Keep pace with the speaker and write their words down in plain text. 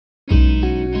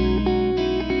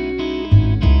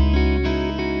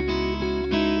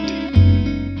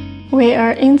We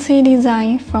are into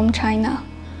design from China.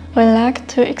 We like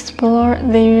to explore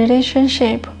the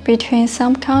relationship between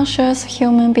subconscious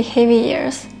human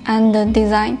behaviors and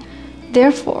design.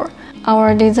 Therefore,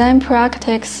 our design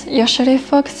practice usually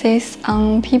focuses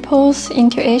on people's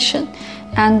intuition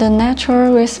and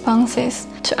natural responses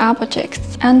to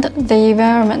objects and the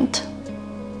environment.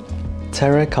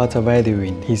 Terracotta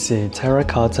valuing is a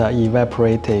terracotta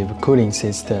evaporative cooling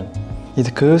system.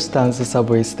 It cools down the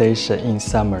subway station in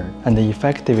summer and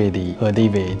effectively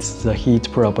alleviates the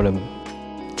heat problem.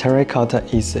 Terracotta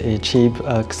is a cheap,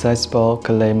 accessible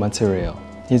clay material.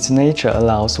 Its nature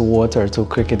allows water to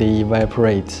quickly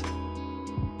evaporate.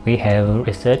 We have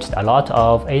researched a lot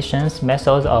of ancient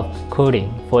methods of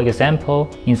cooling. For example,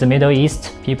 in the Middle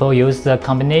East, people use the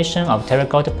combination of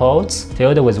terracotta pots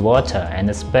filled with water and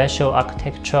a special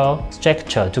architectural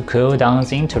structure to cool down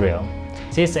the interior.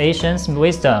 This ancient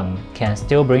wisdom can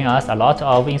still bring us a lot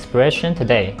of inspiration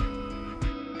today.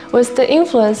 With the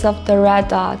influence of the red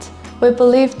dot, we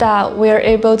believe that we are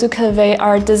able to convey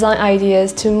our design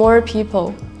ideas to more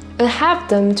people and have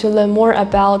them to learn more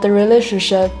about the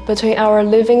relationship between our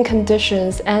living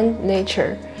conditions and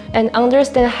nature, and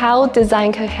understand how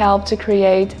design can help to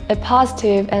create a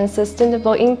positive and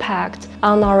sustainable impact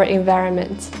on our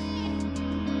environment.